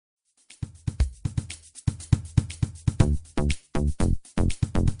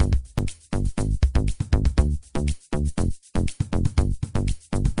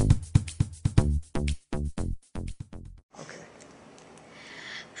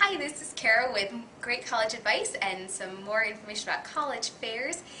Hi, this is Kara with great college advice and some more information about college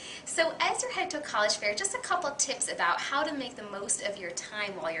fairs. So as you're headed to a college fair, just a couple tips about how to make the most of your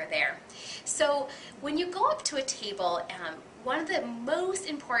time while you're there. So when you go up to a table, one of the most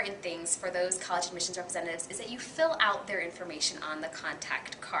important things for those college admissions representatives is that you fill out their information on the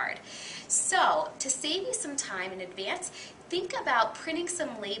contact card. So to save you some time in advance, think about printing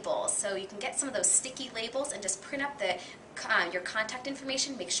some labels. So you can get some of those sticky labels and just print up your contact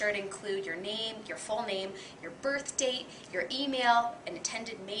information. Make sure to include your name, your full name, your birth date, your email, an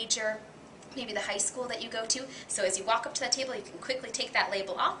attended major, maybe the high school that you go to. So as you walk up to that table, you can quickly take that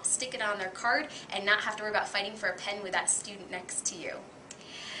label off, stick it on their card, and not have to worry about fighting for a pen with that student next to you.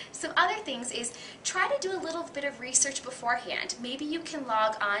 Some other things is try to do a little bit of research beforehand. Maybe you can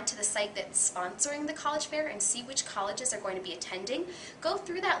log on to the site that's sponsoring the college fair and see which colleges are going to be attending. Go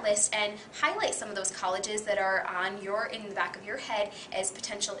through that list and highlight some of those colleges that are in the back of your head as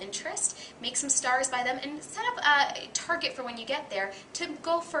potential interest. Make some stars by them and set up a target for when you get there to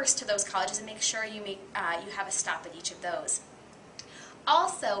go first to those colleges and make sure you have a stop at each of those.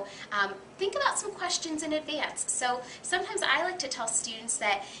 Also, think about some questions in advance. So sometimes I like to tell students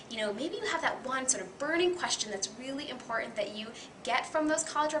that, maybe you have that one sort of burning question that's really important that you get from those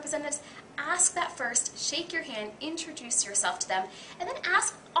college representatives. Ask that first, shake your hand, introduce yourself to them, and then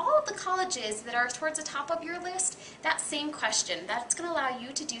ask all of the colleges that are towards the top of your list that same question. That's going to allow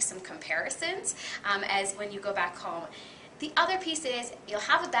you to do some comparisons as when you go back home. The other piece is you'll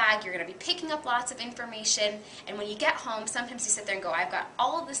have a bag, you're going to be picking up lots of information, and when you get home, sometimes you sit there and go, I've got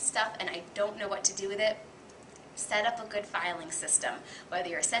all of this stuff and I don't know what to do with it. Set up a good filing system, whether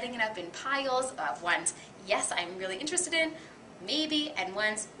you're setting it up in piles of ones, yes, I'm really interested in, maybe, and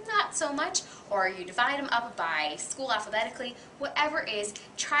ones not so much, or you divide them up by school alphabetically, whatever it is,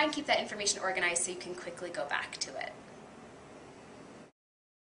 try and keep that information organized so you can quickly go back to it.